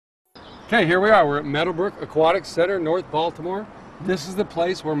Okay, here we are. We're at Meadowbrook Aquatic Center, North Baltimore. This is the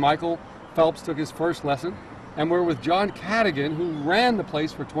place where Michael Phelps took his first lesson. And we're with John Cadigan, who ran the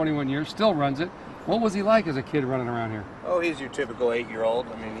place for 21 years, still runs it. What was he like as a kid running around here? Oh, he's your typical 8-year-old.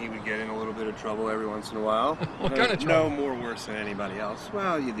 I mean, he would get in a little bit of trouble every once in a while. What kind of trouble? No more worse than anybody else.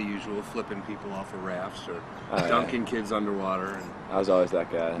 Well, you the usual, flipping people off of rafts or dunking kids underwater. And I was always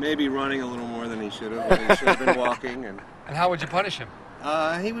that guy. maybe running a little more than he should have. He should have been walking. And how would you punish him?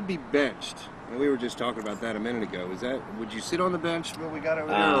 he would be benched. And we were just talking about that a minute ago. Would you sit on the bench what we got over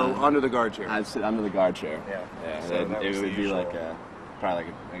there or under the guard chair? I'd sit under the guard chair. Yeah. So So that it was would the be usual. like probably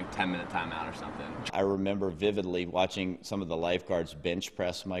like a 10-minute timeout or something. I remember vividly watching some of the lifeguards bench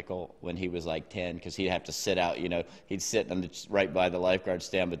press Michael when he was like 10, because he'd have to sit out, he'd sit right by the lifeguard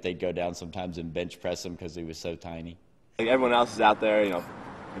stand, but they'd go down sometimes and bench press him because he was so tiny. Like everyone else is out there,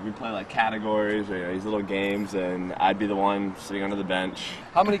 if we play like categories or these little games, and I'd be the one sitting under the bench.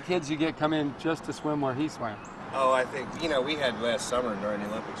 How many kids you get come in just to swim where he swam? Oh, I think, we had last summer during the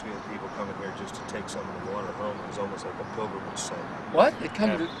Olympics, we had people coming here just to take some of the water home. It was almost like a pilgrimage site. What? They come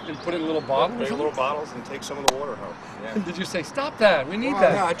and put it in little bottles? Big little bottles and take some of the water home. Yeah. Did you say, stop that, we need Well,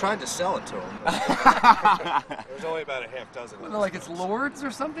 that? no, I tried to sell it to them. There was only about a half dozen. Like it's Lourdes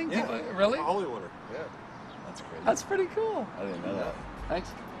or something? Yeah. People- really? Holy water. Yeah. That's crazy. That's pretty cool. I didn't know that. Thanks.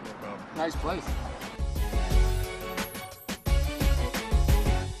 No problem. Nice place.